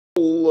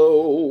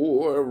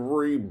Hello,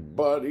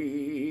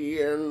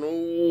 everybody,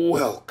 and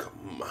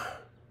welcome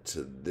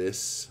to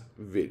this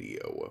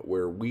video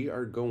where we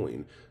are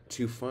going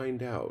to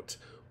find out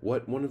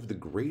what one of the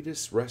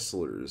greatest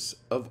wrestlers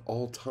of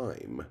all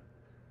time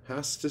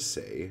has to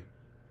say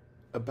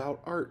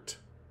about art.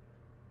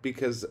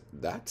 Because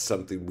that's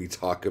something we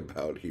talk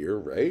about here,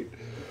 right?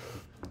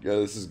 Yeah,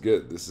 this is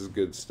good. This is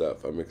good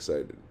stuff. I'm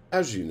excited.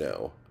 As you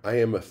know, I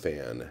am a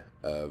fan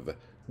of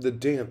the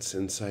dance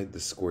inside the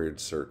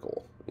squared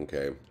circle.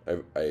 Okay,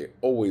 I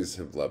always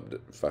have loved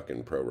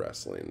fucking pro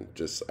wrestling.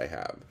 I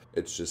have.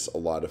 It's just a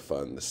lot of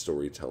fun. The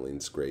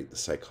storytelling's great. The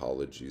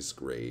psychology's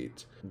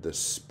great. The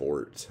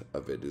sport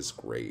of it is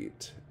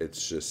great.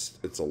 It's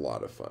a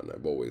lot of fun.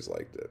 I've always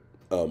liked it.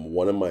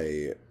 One of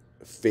my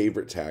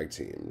favorite tag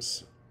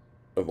teams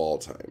of all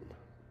time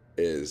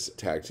is a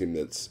tag team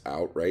that's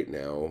out right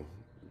now,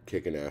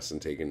 kicking ass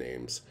and taking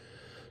names,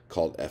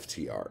 called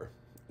FTR.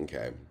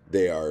 Okay.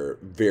 They are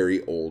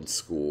very old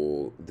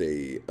school.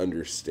 They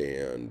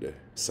understand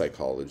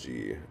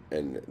psychology,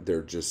 and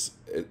they're just,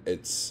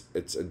 it's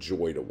a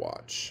joy to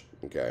watch.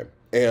 Okay.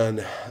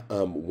 And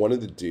one of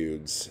the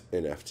dudes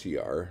in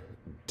FTR,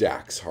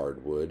 Dax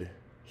Hardwood,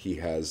 he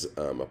has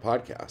a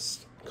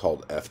podcast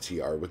called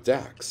FTR with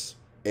Dax.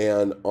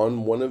 And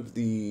on one of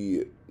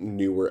the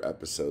newer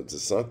episodes,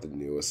 it's not the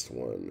newest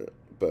one,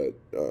 but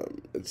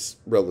it's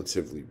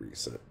relatively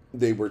recent,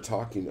 they were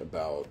talking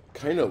about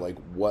kind of like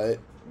what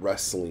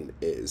wrestling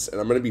is. And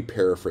I'm going to be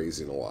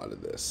paraphrasing a lot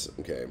of this,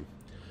 okay?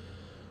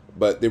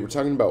 But they were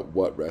talking about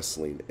what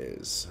wrestling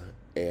is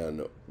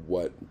and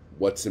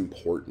what's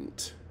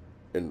important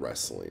in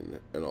wrestling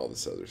and all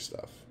this other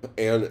stuff.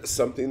 And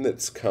something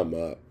that's come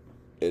up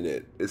in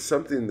it is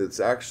something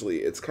that's actually,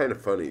 it's kind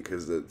of funny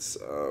because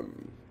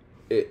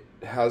it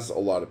has a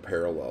lot of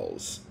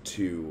parallels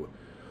to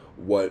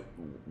what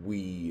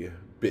we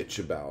bitch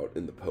about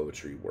in the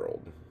poetry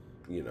world,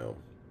 you know,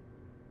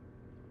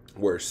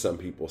 where some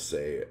people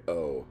say,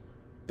 oh,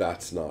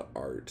 that's not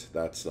art,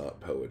 that's not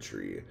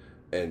poetry,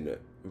 and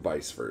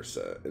vice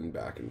versa, and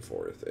back and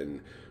forth, and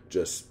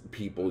just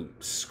people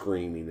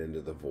screaming into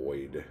the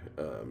void,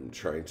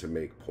 trying to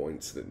make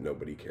points that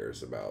nobody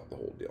cares about, the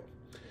whole deal.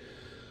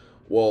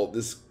 Well,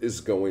 this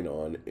is going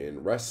on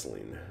in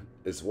wrestling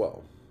as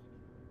well.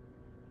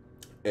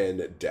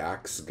 And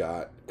Dax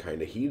got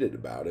kind of heated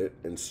about it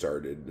and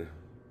started,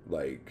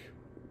 like,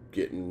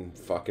 getting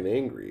fucking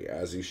angry,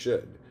 as he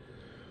should.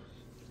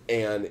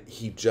 And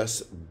he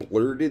just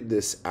blurted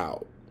this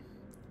out.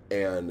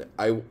 And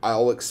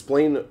I'll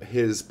explain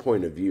his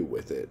point of view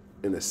with it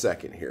in a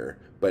second here,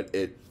 but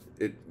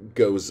it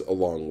goes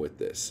along with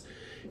this.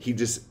 He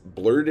just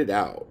blurted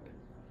out,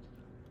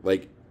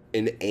 like,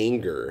 in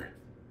anger,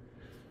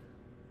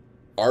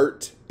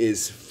 art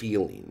is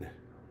feeling.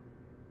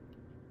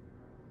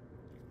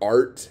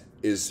 Art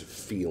is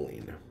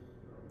feeling.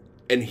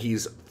 And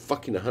he's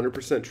fucking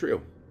 100%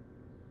 true.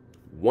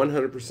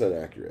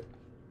 100% accurate.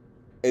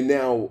 And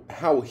now,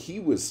 how he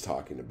was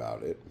talking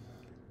about it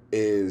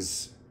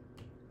is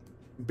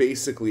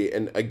basically,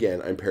 and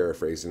again, I'm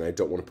paraphrasing, I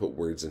don't want to put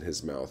words in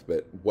his mouth,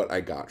 but what I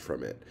got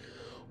from it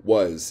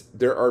was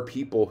there are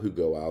people who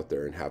go out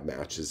there and have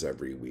matches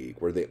every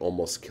week where they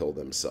almost kill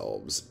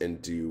themselves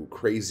and do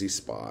crazy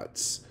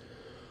spots,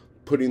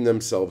 putting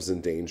themselves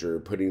in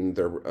danger, putting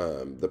their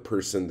the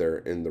person they're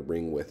in the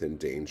ring with in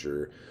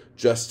danger,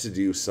 just to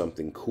do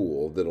something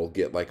cool that'll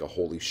get like a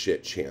holy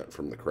shit chant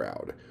from the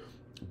crowd.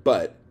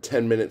 But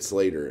 10 minutes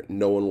later,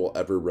 no one will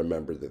ever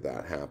remember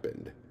that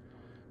happened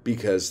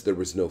because there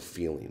was no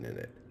feeling in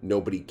it.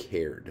 Nobody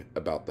cared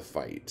about the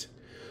fight.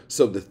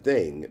 So the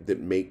thing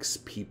that makes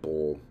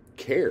people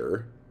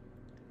care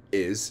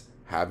is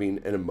having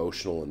an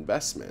emotional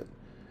investment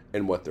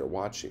in what they're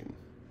watching,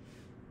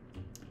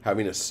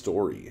 having a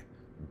story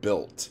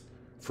built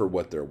for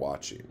what they're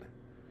watching.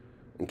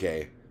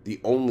 Okay? The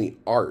only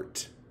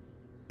art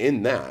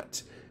in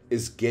that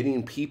is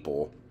getting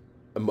people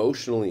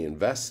emotionally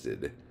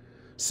invested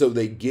so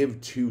they give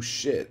two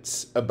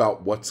shits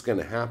about what's going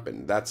to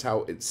happen. That's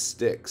how it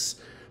sticks.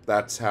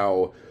 That's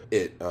how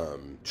it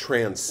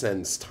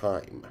transcends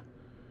time.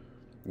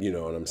 You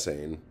know what I'm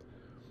saying?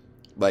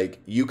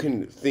 Like, you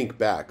can think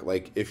back,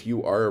 like, if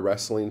you are a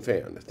wrestling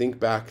fan, think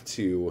back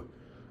to,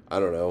 I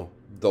don't know,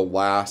 the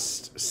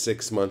last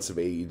 6 months of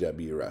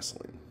AEW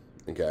wrestling,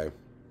 okay?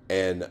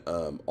 And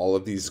all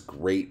of these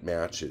great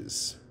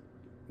matches,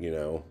 you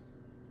know,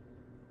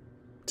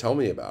 tell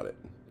me about it.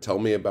 Tell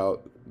me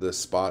about the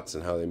spots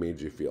and how they made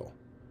you feel,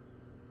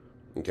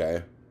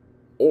 okay?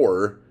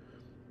 Or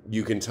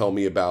you can tell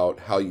me about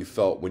how you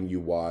felt when you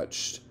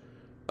watched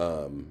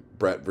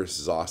Brett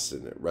versus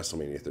Austin at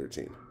WrestleMania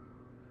 13,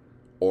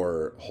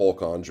 or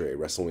Hulk Andre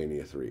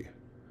WrestleMania 3,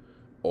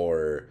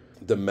 or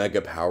the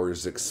Mega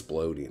Powers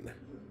exploding,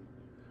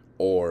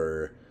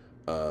 or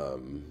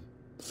the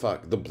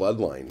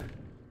Bloodline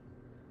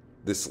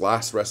this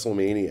last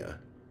WrestleMania.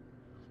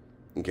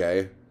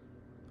 Okay,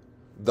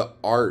 the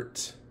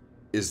art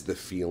is the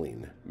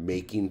feeling,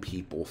 making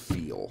people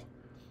feel,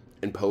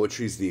 and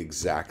poetry is the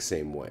exact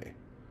same way.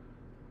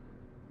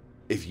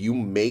 if you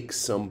make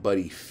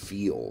somebody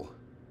feel,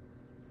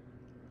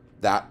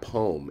 that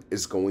poem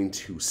is going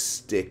to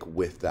stick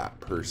with that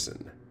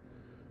person.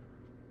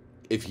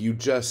 If you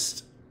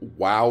just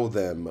wow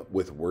them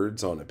with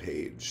words on a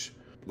page,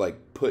 like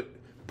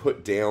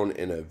put down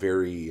in a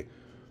very,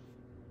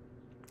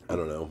 I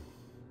don't know,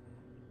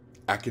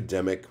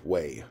 academic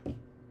way,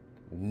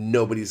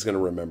 nobody's going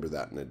to remember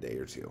that in a day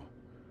or two.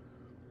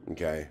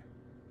 Okay?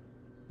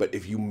 But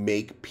if you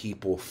make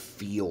people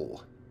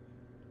feel,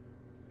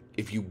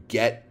 if you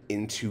get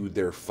into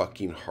their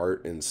fucking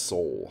heart and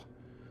soul,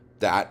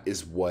 that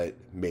is what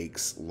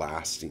makes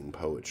lasting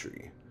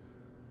poetry.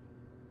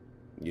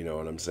 You know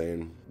what I'm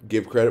saying?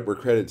 Give credit where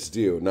credit's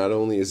due. Not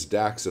only is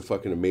Dax a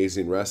fucking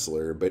amazing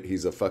wrestler, but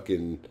he's a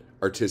fucking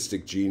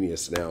artistic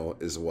genius now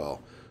as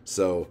well.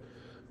 So,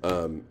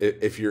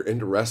 if you're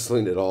into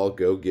wrestling at all,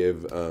 go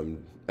give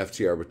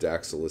FTR with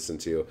Dax a listen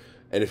to.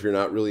 And if you're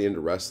not really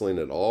into wrestling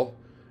at all,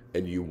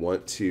 and you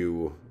want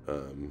to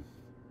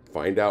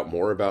find out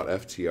more about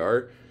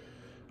FTR,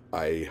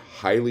 I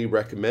highly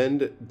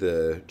recommend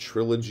the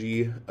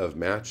trilogy of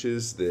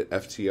matches that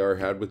FTR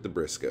had with the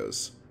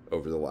Briscoes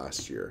over the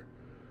last year.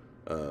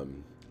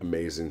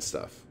 Amazing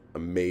stuff.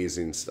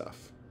 Amazing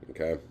stuff.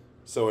 Okay?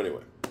 So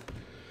anyway,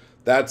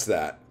 that's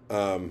that.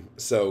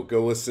 So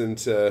go listen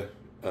to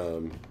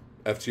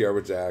FTR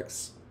with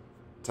Dax.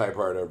 Type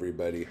hard,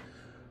 everybody.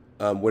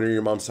 When are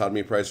your mom's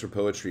Sawdoemee Prize for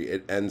Poetry?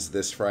 It ends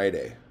this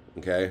Friday.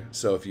 Okay?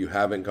 So if you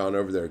haven't gone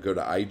over there, go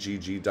to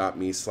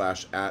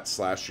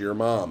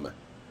igg.me/@/Yermom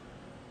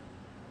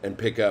and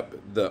pick up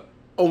the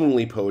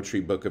only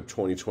poetry book of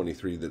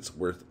 2023 that's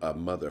worth a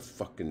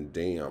motherfucking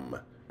damn.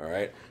 All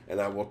right?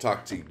 And I will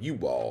talk to you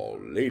all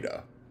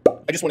later.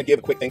 I just want to give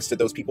a quick thanks to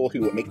those people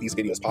who make these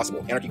videos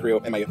possible. Anarchy Crew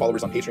and my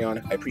followers on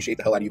Patreon. I appreciate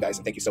the hell out of you guys,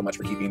 and thank you so much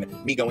for keeping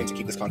me going to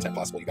keep this content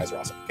possible. You guys are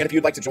awesome. And if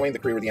you'd like to join the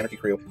crew or the Anarchy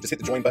Crew, just hit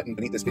the join button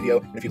beneath this video.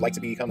 And if you'd like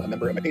to become a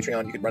member of my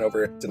Patreon, you can run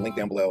over to the link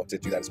down below to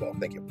do that as well.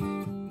 Thank you.